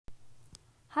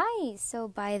Hi! So,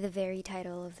 by the very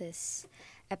title of this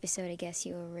episode, I guess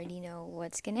you already know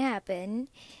what's gonna happen.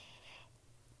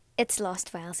 It's Lost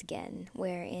Files again,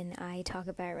 wherein I talk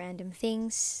about random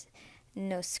things,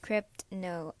 no script,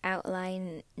 no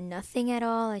outline, nothing at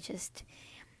all. I just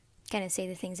kind of say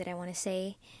the things that I want to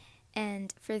say.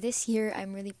 And for this year,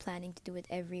 I'm really planning to do it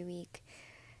every week.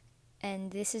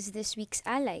 And this is this week's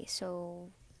ally.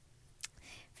 So,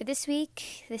 for this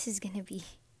week, this is gonna be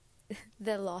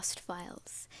the Lost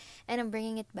Files. And I'm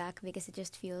bringing it back because it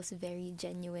just feels very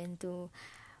genuine to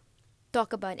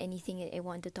talk about anything that I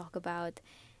want to talk about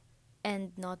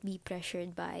and not be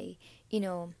pressured by,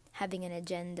 having an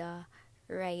agenda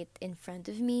right in front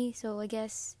of me. So I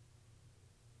guess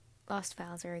Lost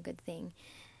Files are a good thing.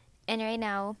 And right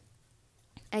now,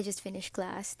 I just finished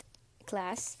class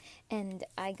and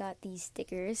I got these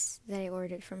stickers that I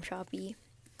ordered from Shopee.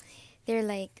 They're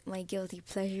like my guilty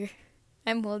pleasure.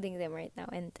 I'm holding them right now,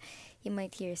 and you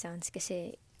might hear sounds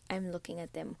kasi I'm looking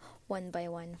at them one by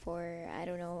one for, I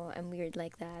don't know, I'm weird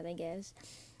like that, I guess.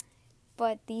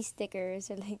 But these stickers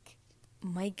are like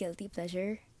my guilty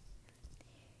pleasure.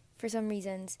 For some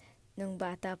reasons, nung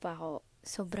bata pa ako,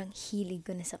 sobrang hilig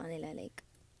ko na sa kanila. Like,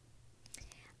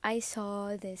 I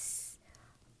saw this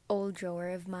old drawer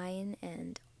of mine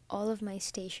and all of my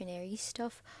stationery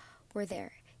stuff were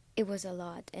there. It was a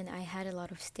lot, and I had a lot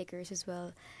of stickers as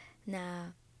well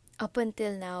na up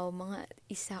until now, mga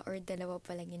isa or dalawa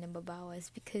pa lang yung nababawas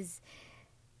because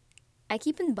I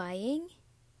keep on buying,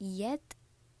 yet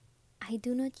I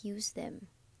do not use them.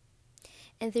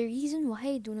 And the reason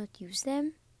why I do not use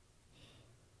them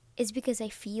is because I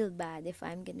feel bad if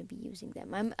I'm gonna be using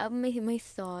them. My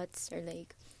thoughts are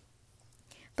like,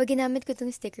 pag ginamit ko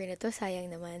tong sticker na to, sayang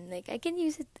naman. Like, I can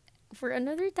use it for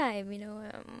another time,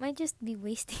 I might just be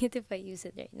wasting it if I use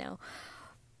it right now.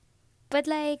 But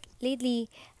like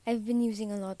lately, I've been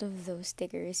using a lot of those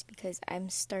stickers because I'm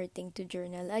starting to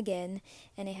journal again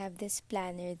and I have this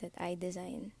planner that I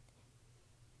design.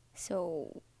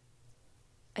 So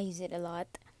I use it a lot.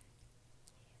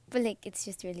 But like it's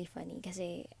just really funny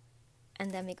kasi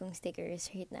ang dami kong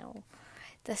stickers right now.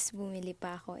 Tas bumili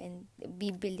pa ako and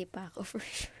bibili pa ako for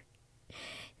sure.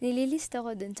 Nililista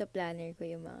ko dun sa planner ko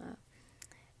yung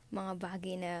mga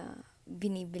bagay na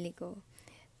binibili ko.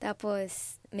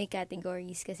 Tapos, may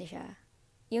categories kasi siya.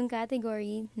 Yung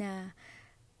category na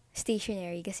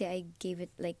stationery, kasi I gave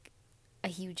it like a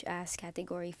huge ass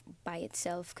category by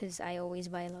itself because I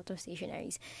always buy a lot of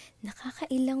stationaries.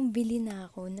 Nakakailang bili na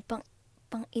ako na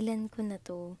pang ilan ko na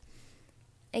to.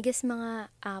 I guess mga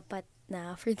apat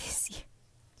na for this year.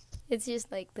 It's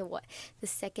just like the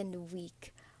second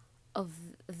week of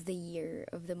the year,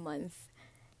 of the month.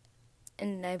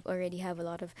 And I've already have a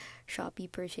lot of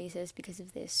Shopee purchases because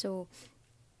of this. So,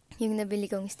 yung nabili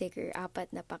kong sticker, apat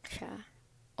na pack siya.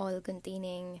 All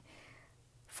containing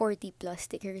 40 plus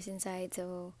stickers inside.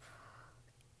 So,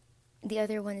 the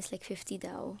other one is like 50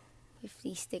 daw.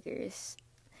 50 stickers.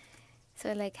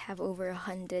 So, I like have over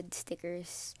 100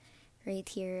 stickers right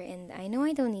here. And I know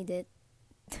I don't need it.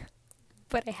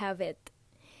 But I have it.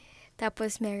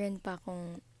 Tapos, meron pa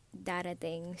akong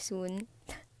darating soon.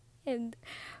 And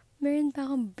meron pa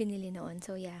akong binili noon.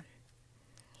 So, yeah.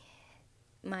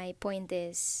 My point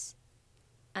is,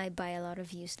 I buy a lot of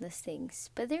useless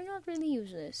things. But they're not really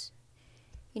useless.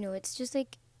 It's just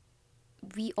like,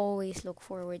 we always look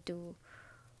forward to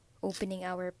opening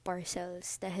our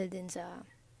parcels dahil din sa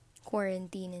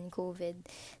quarantine and COVID.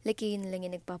 Like, yun lang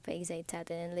yung nagpapa-excite sa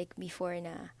atin. And like, before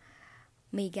na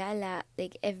may gala,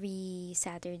 like, every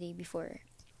Saturday before,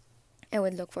 I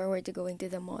would look forward to going to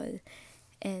the mall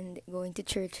and going to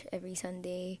church every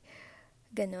Sunday.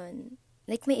 Ganon.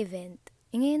 Like, may event.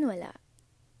 Ngayon, wala.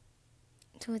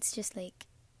 So, it's just like,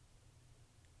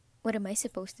 what am I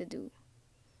supposed to do?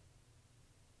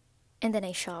 And then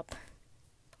I shop.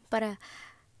 Para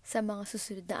sa mga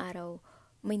susunod na araw,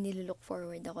 may nilook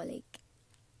forward ako. Like,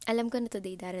 alam ko na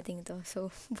today darating to. So,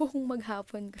 buong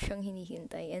maghapon ko siyang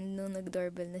hinihintay. And nung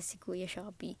nag-doorbell na si Kuya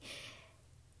Shopee,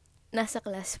 nasa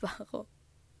class pa ako.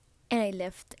 And I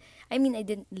left. I mean, I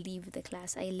didn't leave the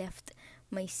class. I left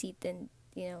my seat and,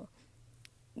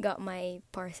 got my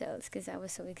parcels because I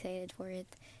was so excited for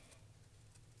it.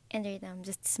 And right now, I'm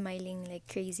just smiling like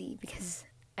crazy because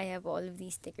I have all of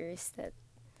these stickers that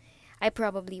I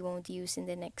probably won't use in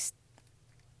the next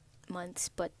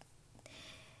months. But,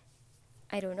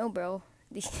 I don't know, bro.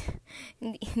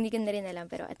 Hindi ko na rin alam.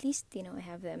 Pero at least, I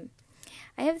have them.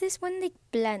 I have this one like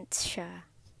plants siya.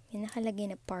 Yung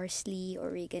nakalagay na parsley,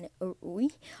 oregano,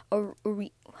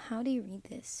 how do you read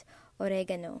this?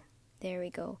 Oregano. There we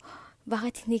go.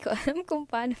 Bakit hindi ko alam kung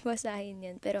paano basahin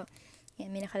yun? Pero, yan,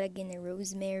 may nakalagay na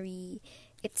rosemary,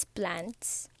 It's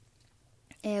plants.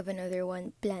 I have another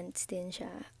one, plants din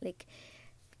siya. Like,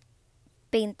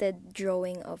 painted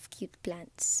drawing of cute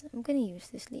plants. I'm gonna use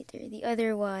this later. The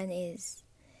other one is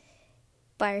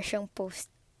para siyang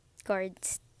postcard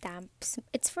stamps.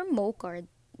 It's from Mocard,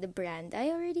 the brand. I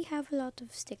already have a lot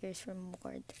of stickers from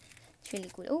Mocard. It's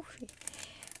really cool. Oh,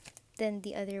 then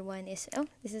the other one is, oh,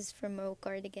 this is from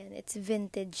Mocard again. It's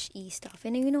vintage stuff.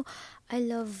 And I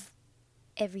love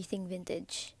everything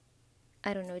vintage.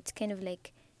 I don't know, it's kind of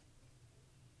like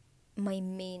my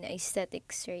main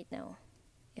aesthetics right now,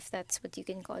 if that's what you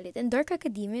can call it. And Dark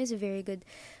Academia is a very good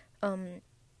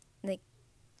like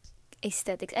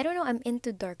aesthetics. I don't know, I'm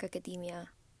into Dark Academia.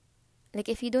 Like,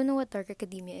 if you don't know what Dark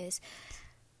Academia is,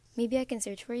 maybe I can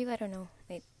search for you. I don't know.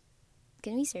 Wait,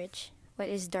 can we search what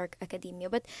is Dark Academia?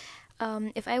 But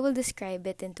if I will describe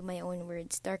it into my own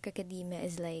words, Dark Academia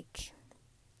is like,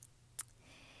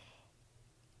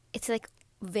 it's like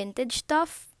vintage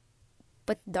stuff,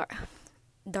 but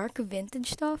dark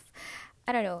vintage stuff.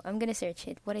 I don't know. I'm gonna search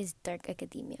it. What is Dark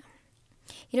Academia?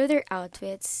 Their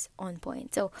outfits on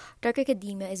point. So, Dark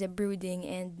Academia is a brooding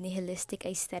and nihilistic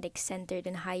aesthetic centered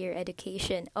in higher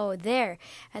education. Oh, there.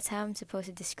 That's how I'm supposed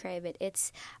to describe it.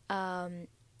 It's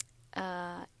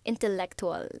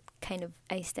intellectual kind of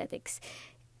aesthetics.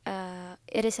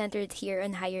 It is centered here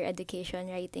on higher education,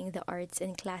 writing, the arts,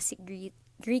 and classic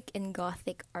Greek and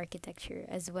Gothic architecture,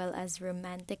 as well as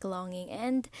romantic longing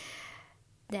and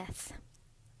death.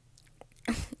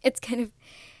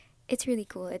 It's really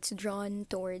cool. It's drawn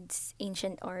towards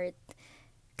ancient art,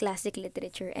 classic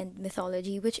literature, and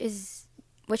mythology, which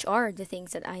are the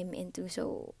things that I'm into.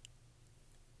 So,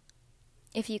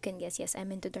 if you can guess, yes,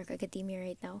 I'm into Dark Academia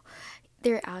right now.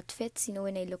 Their outfits,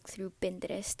 when I look through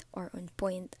Pinterest, are on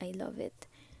point. I love it.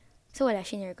 So, wala,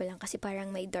 shinare ko lang kasi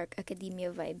parang may Dark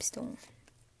Academia vibes tong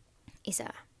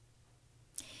isa.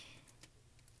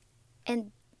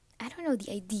 And I don't know,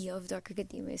 the idea of Dark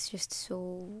Academia is just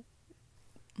so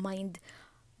mind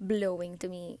blowing to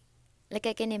me. Like,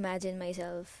 I can imagine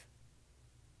myself,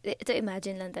 ito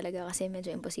imagine lang talaga kasi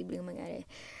medyo imposible yung mangyari,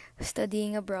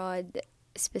 studying abroad,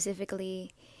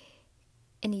 specifically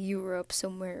in Europe,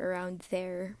 somewhere around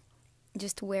there,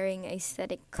 just wearing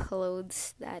aesthetic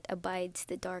clothes that abides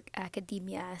the Dark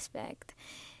Academia aspect,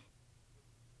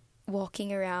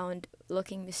 walking around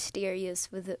looking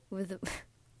mysterious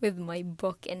with my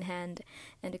book in hand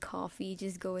and a coffee,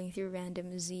 just going through random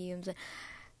museums.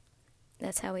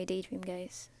 That's how I daydream,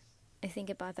 guys. I think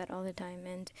about that all the time,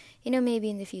 and maybe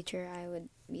in the future I would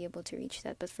be able to reach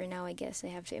that, but for now I guess I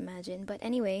have to imagine. But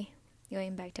anyway,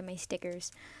 going back to my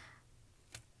stickers,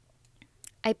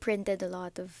 I printed a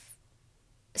lot of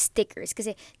stickers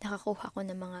kasi nakakuha ko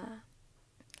ng mga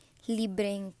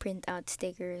libreng printout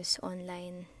stickers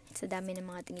online sa dami ng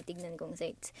mga tinitignan kong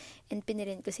sites, and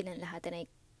pinirint ko silang lahat, and I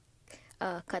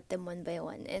cut them one by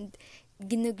one, and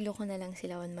ginuglo ko na lang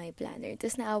sila on my planner.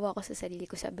 Tapos naawa ko sa sarili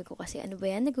ko, sabi ko kasi ano ba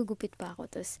yan, nagugupit pa ako.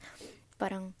 Tapos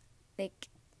parang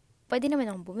like, pwede naman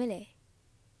akong bumili,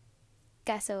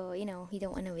 kaso you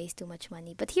don't want to waste too much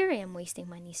money, but here I am wasting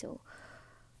money, so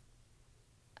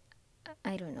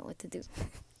I don't know what to do.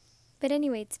 But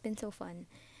anyway, it's been so fun,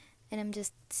 and I'm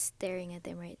just staring at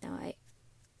them right now.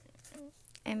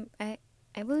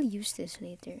 I will use this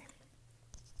later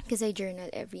because I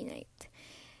journal every night.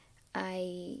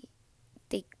 I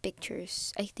take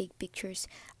pictures.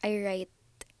 I write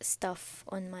stuff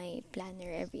on my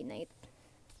planner every night,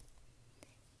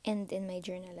 and in my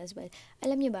journal as well.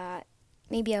 Alam niyo ba,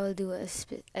 maybe I will do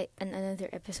another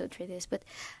episode for this, but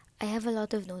I have a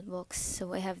lot of notebooks.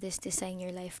 So I have this Design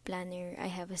Your Life planner. I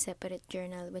have a separate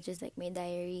journal, which is like my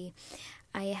diary.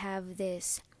 I have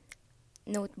this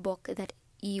notebook that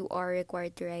you are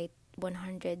required to write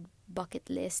 100 bucket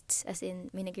lists, as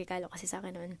in may nagregalo kasi sa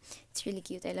akin nun. It's really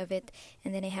cute. I love it. And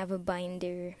then I have a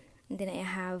binder. And then I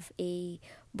have a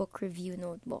book review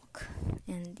notebook.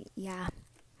 And yeah,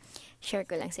 share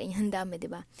ko lang sa inyo. Ang dami,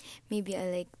 diba? Maybe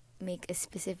I'll make a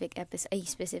separate episode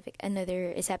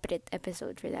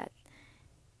for that.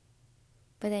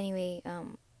 But anyway,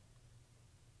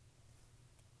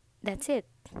 that's it.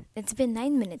 It's been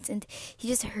 9 minutes, and you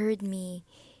just heard me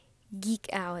geek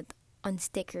out on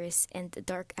stickers and the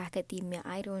Dark Academia.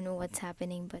 I don't know what's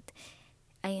happening, but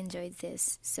I enjoyed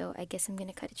this. So I guess I'm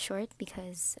gonna cut it short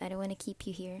because I don't want to keep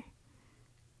you here.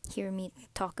 Hear me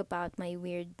talk about my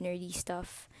weird nerdy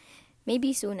stuff.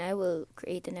 Maybe soon I will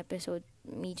create an episode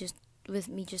with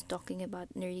me just talking about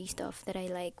nerdy stuff that I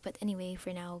like. But anyway,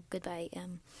 for now, goodbye.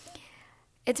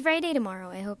 It's Friday tomorrow.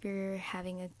 I hope you're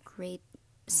having a great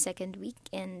second week,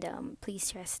 and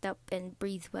please rest up and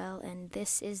breathe well. And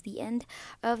this is the end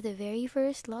of the very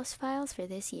first Lost Files for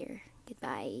this year.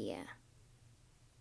 Goodbye.